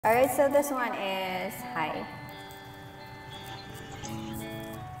Alright, so this one is hi.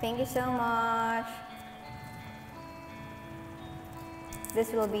 Thank you so much.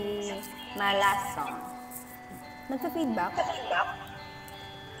 This will be my last song. Nagpa-feedback?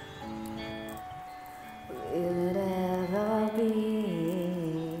 Will it ever be?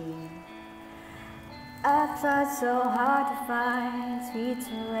 I've tried so hard to find sweet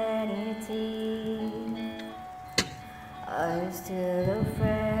serenity. Are you still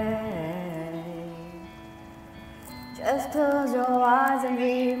afraid? Just close your eyes and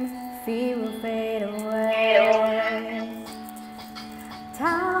dream, fear will fade away.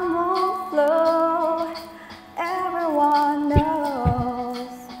 Time won't flow, everyone knows.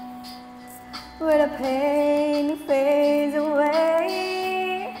 Where the pain fades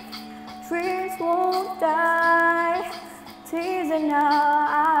away, dreams won't die, tears in our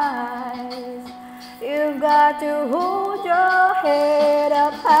eyes. You've got to hold your head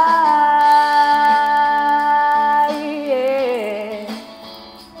up high, yeah,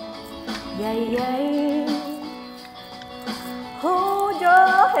 yeah, yeah. Hold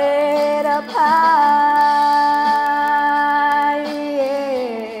your head up high,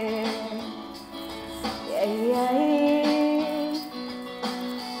 yeah, yeah, yeah.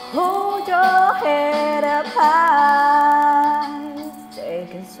 Hold your head up high,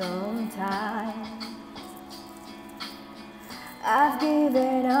 taking some time. I've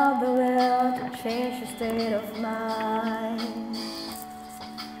given up the will to change your state of mind.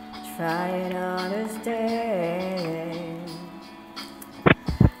 Try and understand.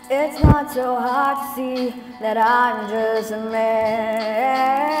 It's not so hard to see that I'm just a man.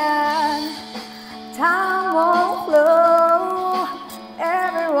 Time won't flow,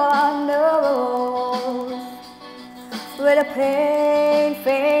 everyone knows. Where the pain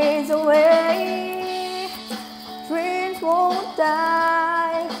fades away, dreams won't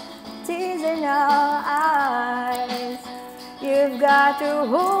die, tears in our eyes. You've got to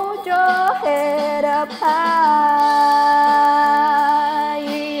hold your head up high,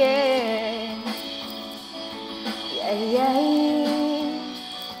 yeah, yeah, yeah.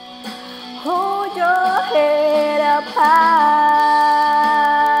 Hold your head up high,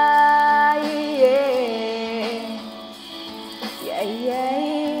 yeah, yeah, yeah.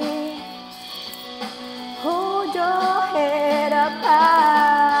 Hold your head up high.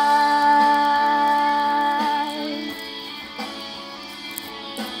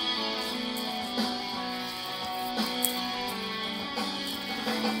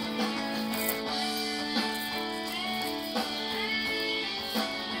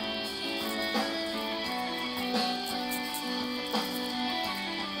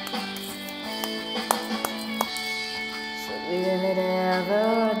 So will it ever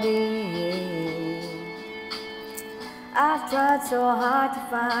be? I've tried so hard to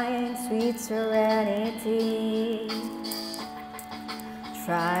find sweet serenity.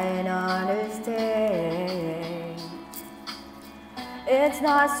 Try and understand. It's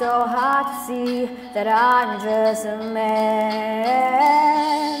not so hard to see that I'm just a man.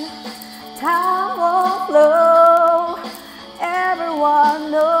 Time won't flow,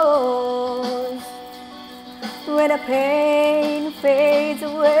 everyone knows. When the pain fades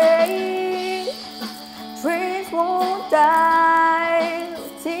away, dreams won't die,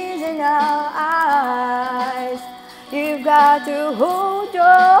 tears in our eyes. You've got to hold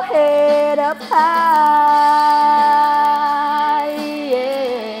your head up high,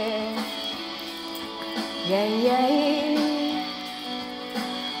 yeah, yeah, yeah.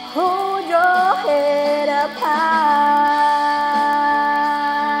 Hold your head up high,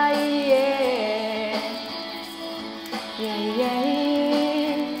 yeah, yeah, yeah.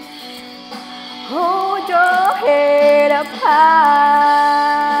 Hold your head up high.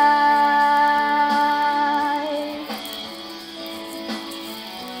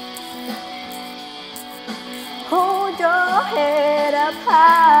 Hold your head up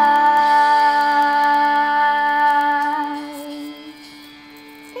high.